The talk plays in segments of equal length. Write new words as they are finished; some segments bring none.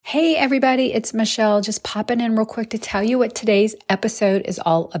Hey everybody, it's Michelle, just popping in real quick to tell you what today's episode is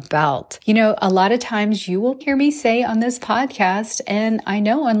all about. You know, a lot of times you will hear me say on this podcast, and I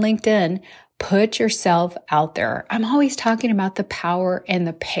know on LinkedIn, put yourself out there. I'm always talking about the power and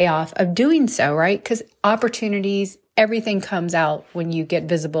the payoff of doing so, right? Because opportunities, everything comes out when you get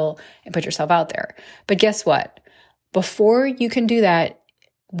visible and put yourself out there. But guess what? Before you can do that,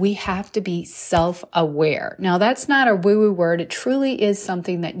 we have to be self-aware. Now, that's not a woo-woo word. It truly is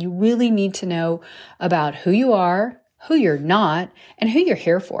something that you really need to know about who you are, who you're not, and who you're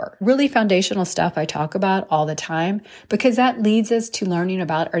here for. Really foundational stuff I talk about all the time because that leads us to learning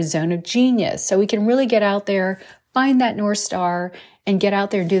about our zone of genius. So we can really get out there, find that North Star, and get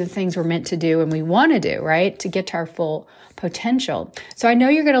out there and do the things we're meant to do and we want to do, right? To get to our full potential. So I know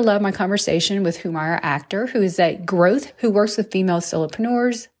you're going to love my conversation with Humaira Akhter, who is who works with female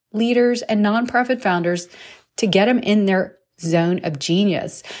solopreneurs, leaders, and nonprofit founders to get them in their zone of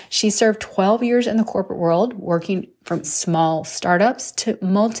genius. She served 12 years in the corporate world, working from small startups to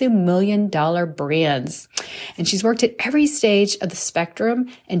multi-million-dollar brands. And she's worked at every stage of the spectrum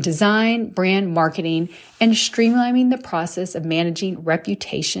in design, brand marketing, and streamlining the process of managing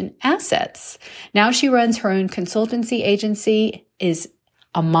reputation assets. Now she runs her own consultancy agency, is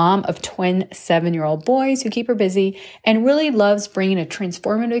a mom of twin 7-year-old boys who keep her busy, and really loves bringing a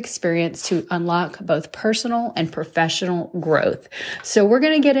transformative experience to unlock both personal and professional growth. So we're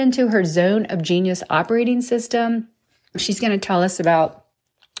going to get into her zone of genius operating system. She's going to tell us about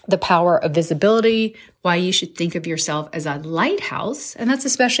the power of visibility, why you should think of yourself as a lighthouse. And that's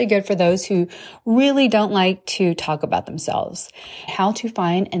especially good for those who really don't like to talk about themselves, how to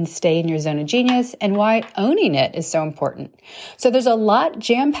find and stay in your zone of genius, and why owning it is so important. So there's a lot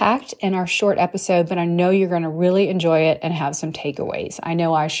jam-packed in our short episode, but I know you're going to really enjoy it and have some takeaways. I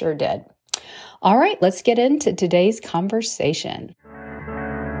know I sure did. All right, let's get into today's conversation.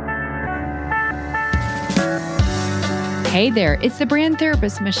 Hey there, it's the brand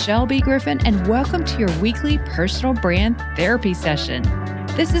therapist, Michelle B. Griffin, and welcome to your weekly personal brand therapy session.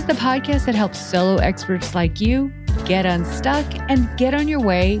 This is the podcast that helps solo experts like you get unstuck and get on your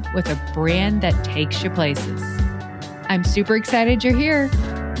way with a brand that takes you places. I'm super excited you're here.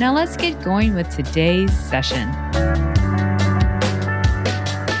 Now let's get going with today's session.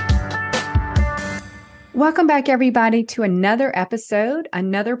 Welcome back, everybody, to another episode,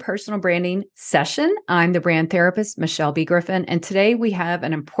 another personal branding session. I'm the brand therapist, Michelle B. Griffin, and today we have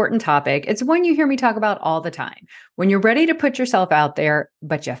an important topic. It's one you hear me talk about all the time. When you're ready to put yourself out there,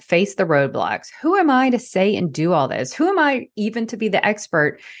 but you face the roadblocks. Who am I to say and do all this? Who am I even to be the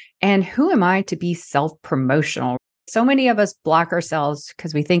expert? And who am I to be self-promotional? So many of us block ourselves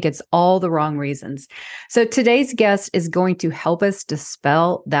because we think it's all the wrong reasons. So today's guest is going to help us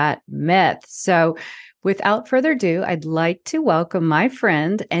dispel that myth. So without further ado, I'd like to welcome my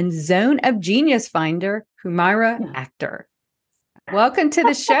friend and Zone of Genius finder, Humaira Akhter. Welcome to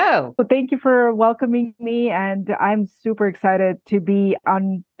the show. Well, thank you for welcoming me, and I'm super excited to be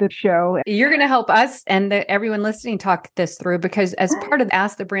on the show. You're going to help us and everyone listening talk this through because as part of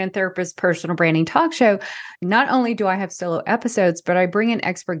Ask the Brand Therapist personal branding talk show, not only do I have solo episodes, but I bring in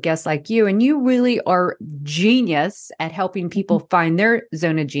expert guests like you, and you really are genius at helping people find their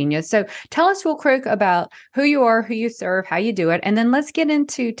zone of genius. So tell us real quick about who you are, who you serve, how you do it, and then let's get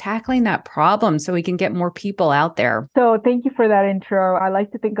into tackling that problem so we can get more people out there. So thank you for that intro. I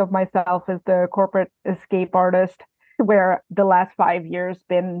like to think of myself as the corporate escape artist, where the last 5 years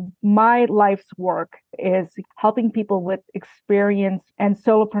been my life's work is helping people with experience and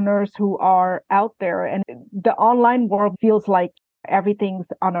solopreneurs who are out there. And the online world feels like everything's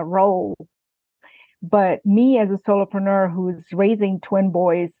on a roll. But me as a solopreneur who's raising twin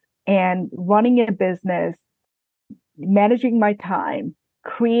boys and running a business, managing my time,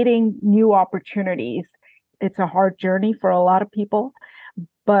 creating new opportunities, it's a hard journey for a lot of people.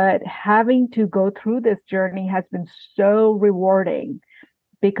 But having to go through this journey has been so rewarding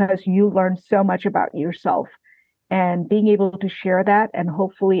because you learn so much about yourself, and being able to share that. And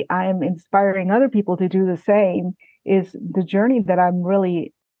hopefully I am inspiring other people to do the same is the journey that I'm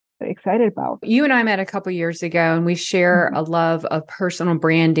really excited about. You and I met a couple years ago, and we share a love of personal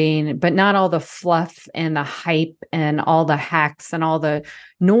branding, but not all the fluff and the hype and all the hacks and all the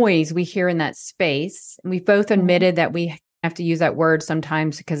noise we hear in that space. And we've both admitted that we have to use that word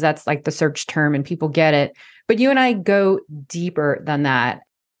sometimes because that's like the search term and people get it. But you and I go deeper than that.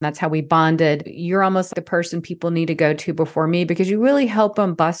 That's how we bonded. You're almost the person people need to go to before me because you really help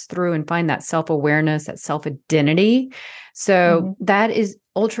them bust through and find that self-awareness, that self-identity. So that is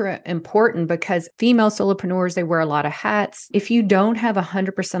ultra important because female solopreneurs, they wear a lot of hats. If you don't have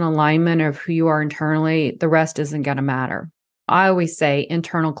 100% alignment of who you are internally, the rest isn't going to matter. I always say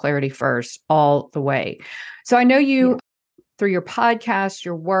internal clarity first, all the way. So I know you through your podcast,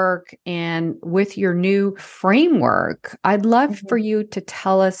 your work, and with your new framework. I'd love for you to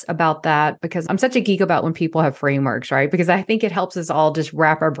tell us about that because I'm such a geek about when people have frameworks, right? Because I think it helps us all just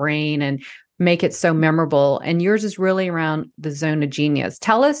wrap our brain and make it so memorable. And yours is really around the zone of genius.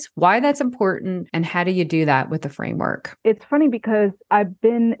 Tell us why that's important and how do you do that with the framework? It's funny because I've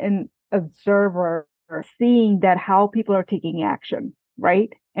been an observer seeing that how people are taking action, right?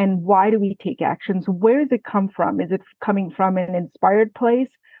 And why do we take actions? Where does it come from? Is it coming from an inspired place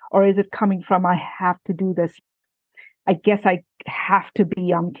or is it coming from, I have to do this? I guess I have to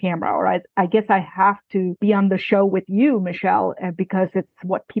be on camera, or I guess I have to be on the show with you, Michelle, because it's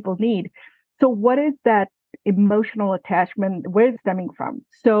what people need. So what is that emotional attachment? Where is it stemming from?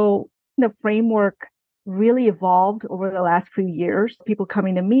 So the framework really evolved over the last few years. People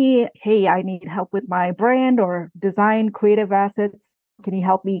coming to me, hey, I need help with my brand or design creative assets. Can you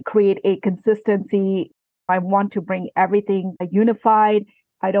help me create a consistency? I want to bring everything unified.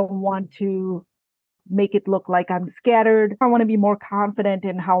 I don't want to make it look like I'm scattered. I want to be more confident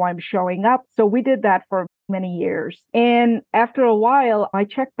in how I'm showing up. So we did that for many years. And after a while, I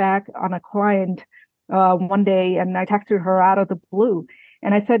checked back on a client one day and I texted her out of the blue.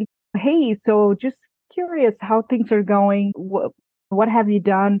 And I said, hey, so just curious how things are going. What have you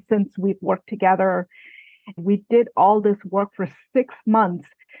done since we've worked together? We did all this work for 6 months,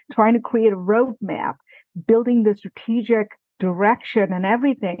 trying to create a roadmap, building the strategic direction and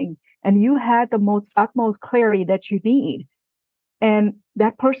everything. And you had the utmost clarity that you need. And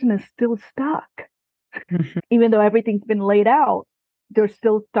that person is still stuck. Even though everything's been laid out, they're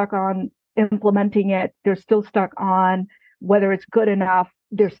still stuck on implementing it. They're still stuck on whether it's good enough.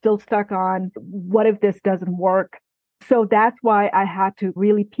 They're still stuck on what if this doesn't work? So that's why I had to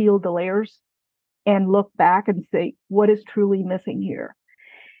really peel the layers and look back and say, what is truly missing here?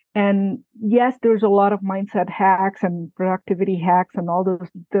 And yes, there's a lot of mindset hacks and productivity hacks and all those.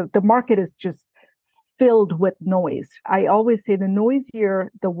 The market is just filled with noise. I always say the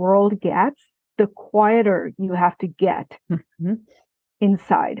noisier the world gets, the quieter you have to get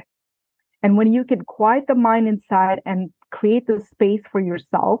inside. And when you can quiet the mind inside and create the space for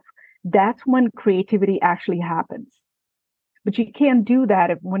yourself, that's when creativity actually happens. But you can't do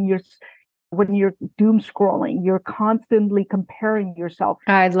that when you're doom scrolling, you're constantly comparing yourself.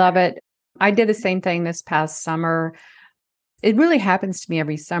 I love it. I did the same thing this past summer. It really happens to me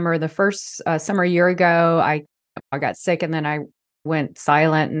every summer. The first summer a year ago, I got sick and then I went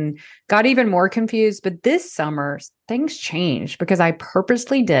silent and got even more confused. But this summer, things changed because I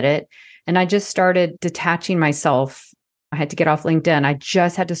purposely did it. And I just started detaching myself. I had to get off LinkedIn. I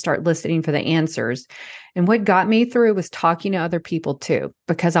just had to start listening for the answers. And what got me through was talking to other people too,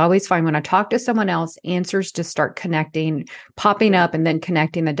 because I always find when I talk to someone else, answers just start connecting, popping up and then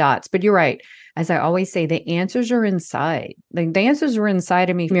connecting the dots. But you're right. As I always say, the answers are inside. The answers were inside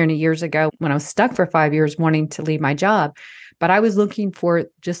of me many years ago when I was stuck for 5 years wanting to leave my job. But I was looking for,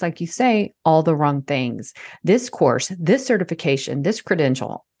 just like you say, all the wrong things. This course, this certification, this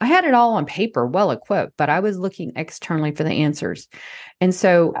credential. I had it all on paper, well equipped, but I was looking externally for the answers. And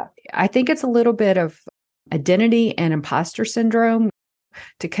so I think it's a little bit of identity and imposter syndrome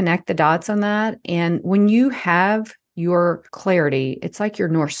to connect the dots on that. And when you have your clarity, it's like your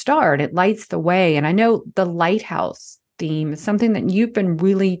North Star and it lights the way. And I know the lighthouse theme is something that you've been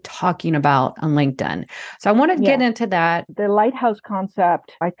really talking about on LinkedIn. So I want to get into that. The lighthouse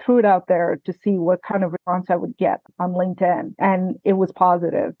concept, I threw it out there to see what kind of response I would get on LinkedIn. And it was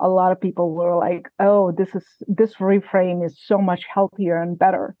positive. A lot of people were like, oh, this reframe is so much healthier and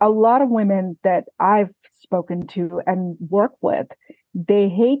better. A lot of women that I've spoken to and work with, they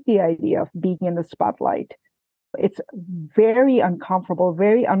hate the idea of being in the spotlight. It's very uncomfortable,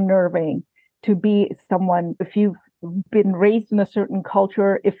 very unnerving to be someone, if you've been raised in a certain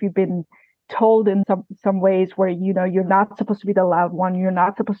culture, if you've been told in some ways where, you're not supposed to be the loud one, you're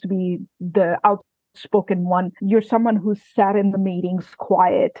not supposed to be the outspoken one, you're someone who sat in the meetings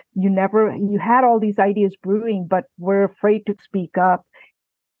quiet. You had all these ideas brewing, but were afraid to speak up.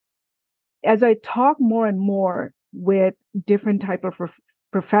 As I talk more and more with different type of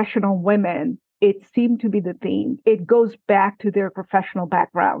professional women, it seemed to be the theme. It goes back to their professional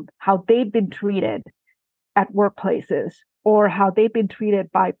background, how they've been treated at workplaces or how they've been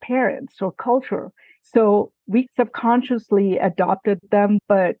treated by parents or culture. So we subconsciously adopted them,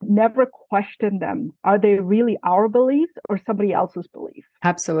 but never questioned them. Are they really our beliefs or somebody else's belief?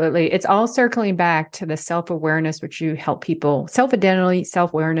 Absolutely. It's all circling back to the self-awareness, which you help people, self-identity,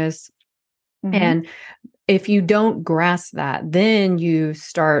 self-awareness. And if you don't grasp that, then you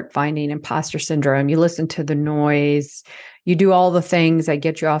start finding imposter syndrome. You listen to the noise. you do all the things that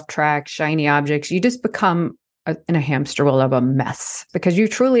get you off track, shiny objects. You just become in a hamster wheel of a mess because you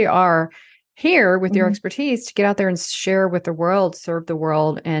truly are here with your expertise to get out there and share with the world, serve the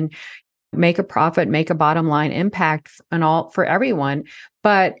world, and make a profit, make a bottom line impact and all for everyone.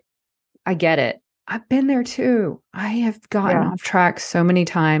 But I get it. I've been there too. I have gotten off track so many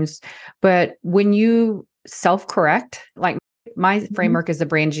times. But when you self-correct, like my framework is the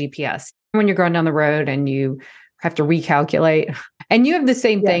brand GPS. When you're going down the road and you have to recalculate, and you have the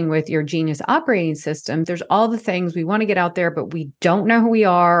same thing with your genius operating system. There's all the things we want to get out there, but we don't know who we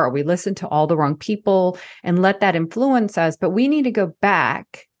are, or we listen to all the wrong people and let that influence us. But we need to go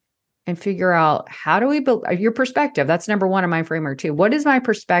back and figure out, how do we build your perspective? That's number one in my framework too. What is my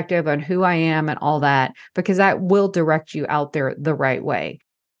perspective on who I am and all that? Because that will direct you out there the right way.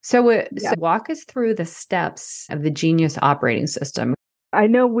 So walk us through the steps of the genius operating system. I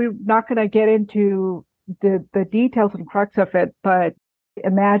know we're not going to get into the details and crux of it, but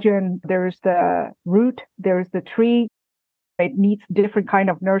imagine there's the root, there's the tree. It needs different kind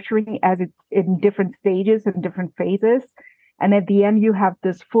of nurturing as it's in different stages and different phases. And at the end, you have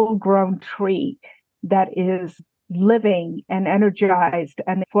this full-grown tree that is living and energized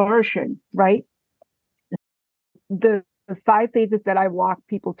and flourishing, right? The 5 phases that I walk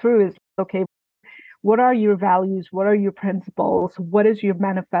people through is, okay, what are your values? What are your principles? What is your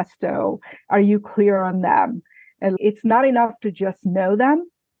manifesto? Are you clear on them? And it's not enough to just know them.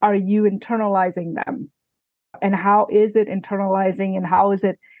 Are you internalizing them? And how is it internalizing, and how is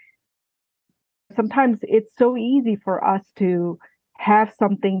it? Sometimes it's so easy for us to have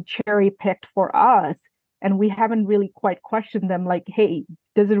something cherry picked for us, and we haven't really quite questioned them, like, hey,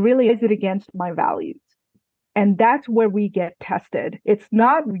 is it against my values? And that's where we get tested. It's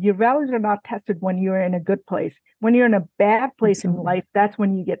not, your values are not tested when you're in a good place. When you're in a bad place in life, that's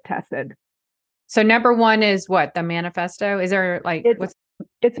when you get tested. So number one is what? The manifesto? Is there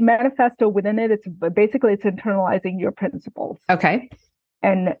it's manifesto within it. It's internalizing your principles. Okay.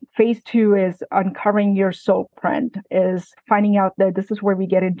 And phase 2 is uncovering your soul print, is finding out that this is where we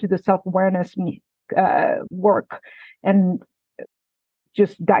get into the self-awareness work and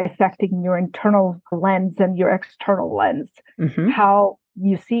just dissecting your internal lens and your external lens, how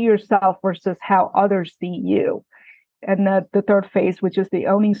you see yourself versus how others see you. And the third phase, which is the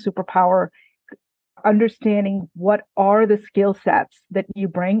owning superpower, understanding what are the skill sets that you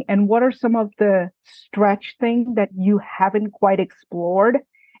bring and what are some of the stretch things that you haven't quite explored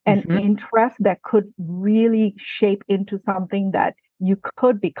and interest that could really shape into something that you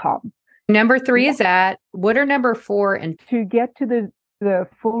could become. Number 3 is that. What are number 4 and to get to the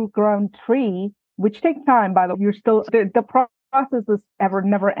full-grown tree, which takes time, by the way. You're still the process is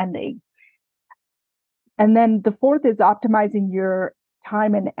never ending. And then the 4th is optimizing your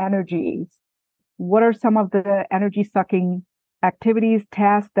time and energies. What are some of the energy-sucking activities,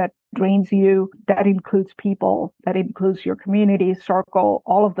 tasks that drains you? That includes people, that includes your community, circle,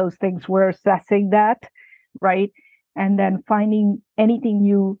 all of those things. We're assessing that, right? And then finding anything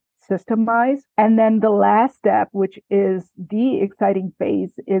you systemize. And then the last step, which is the exciting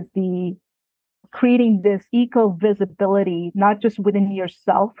phase, is the creating this eco-visibility, not just within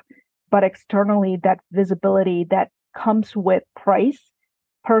yourself, but externally, that visibility that comes with price,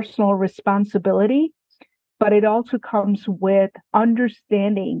 personal responsibility, but it also comes with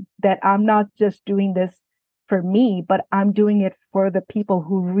understanding that I'm not just doing this for me, but I'm doing it for the people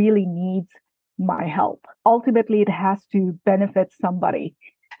who really needs my help. Ultimately, it has to benefit somebody.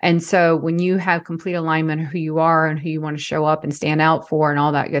 And so when you have complete alignment of who you are and who you want to show up and stand out for and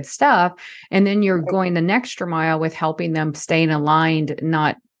all that good stuff, and then you're going the extra mile with helping them stay aligned,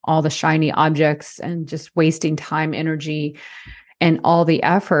 not all the shiny objects and just wasting time, energy, and all the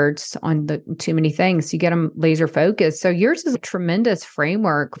efforts on the too many things. You get them laser focused. So yours is a tremendous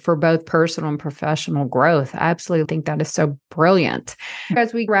framework for both personal and professional growth. I absolutely think that is so brilliant.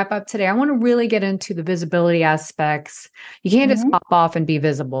 As we wrap up today, I want to really get into the visibility aspects. You can't just pop off and be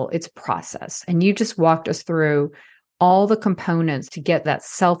visible. It's a process. And you just walked us through all the components to get that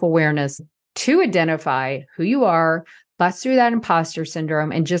self-awareness to identify who you are, bust through that imposter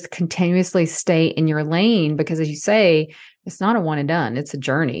syndrome, and just continuously stay in your lane. Because as you say, it's not a one and done. It's a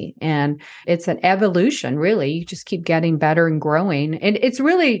journey, and it's an evolution, really. You just keep getting better and growing. And it's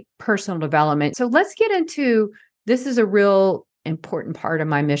really personal development. So let's get into, this is a real important part of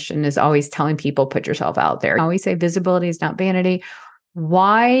my mission, is always telling people, put yourself out there. I always say visibility is not vanity.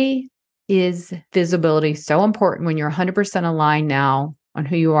 Why is visibility so important when you're 100% aligned now on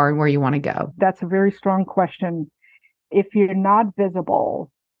who you are and where you want to go? That's a very strong question. If you're not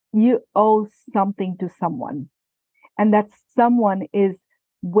visible, you owe something to someone. And that someone is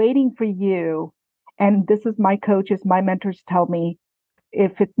waiting for you And this is my coaches, my mentors tell me,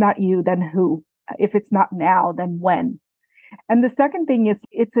 if it's not you, then who? If it's not now, then when? And the second thing is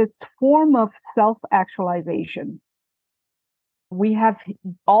it's a form of self-actualization. We have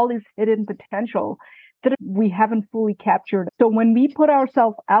all this hidden potential that we haven't fully captured. So when we put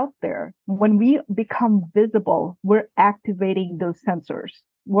ourselves out there, when we become visible, we're activating those sensors.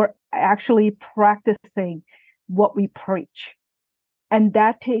 We're actually practicing what we preach. And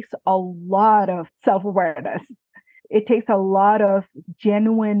that takes a lot of self-awareness. It takes a lot of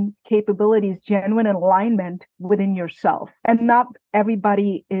genuine capabilities, genuine alignment within yourself. And not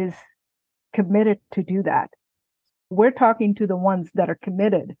everybody is committed to do that. We're talking to the ones that are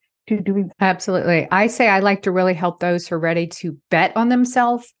committed to doing. Absolutely. I say I like to really help those who are ready to bet on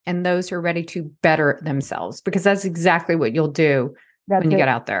themselves and those who are ready to better themselves, because that's exactly what you'll do when you get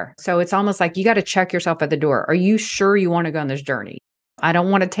out there. So it's almost like you got to check yourself at the door. Are you sure you want to go on this journey? I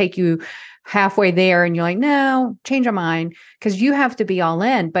don't want to take you halfway there and you're like, no, change your mind, because you have to be all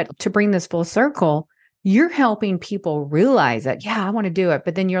in. But to bring this full circle, you're helping people realize that, yeah, I want to do it.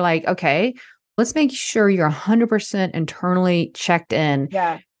 But then you're like, okay, let's make sure you're 100% internally checked in.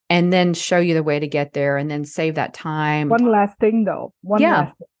 Yeah. And then show you the way to get there and then save that time. One last thing, though.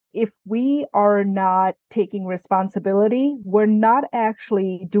 Last thing. If we are not taking responsibility, we're not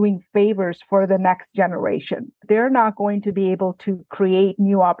actually doing favors for the next generation. They're not going to be able to create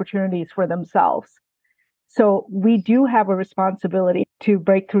new opportunities for themselves. So we do have a responsibility to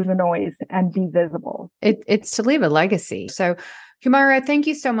break through the noise and be visible. It's to leave a legacy. So Humaira, thank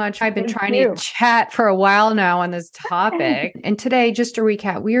you so much. I've been trying to chat for a while now on this topic. And today, just to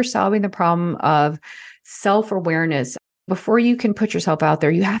recap, we are solving the problem of self-awareness. Before you can put yourself out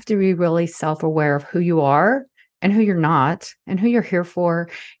there, you have to be really self-aware of who you are and who you're not and who you're here for.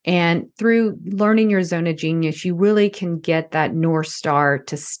 And through learning your zone of genius, you really can get that North Star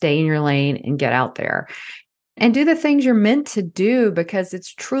to stay in your lane and get out there. And do the things you're meant to do, because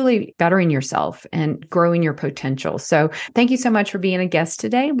it's truly bettering yourself and growing your potential. So thank you so much for being a guest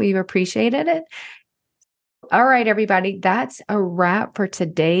today. We've appreciated it. All right, everybody, that's a wrap for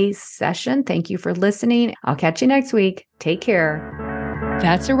today's session. Thank you for listening. I'll catch you next week. Take care.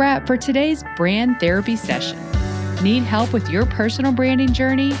 That's a wrap for today's brand therapy session. Need help with your personal branding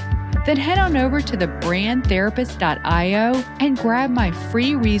journey? Then head on over to thebrandtherapist.io and grab my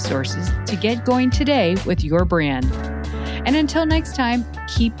free resources to get going today with your brand. And until next time,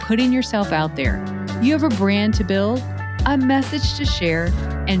 keep putting yourself out there. You have a brand to build, a message to share,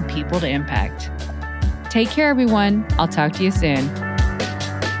 and people to impact. Take care, everyone. I'll talk to you soon.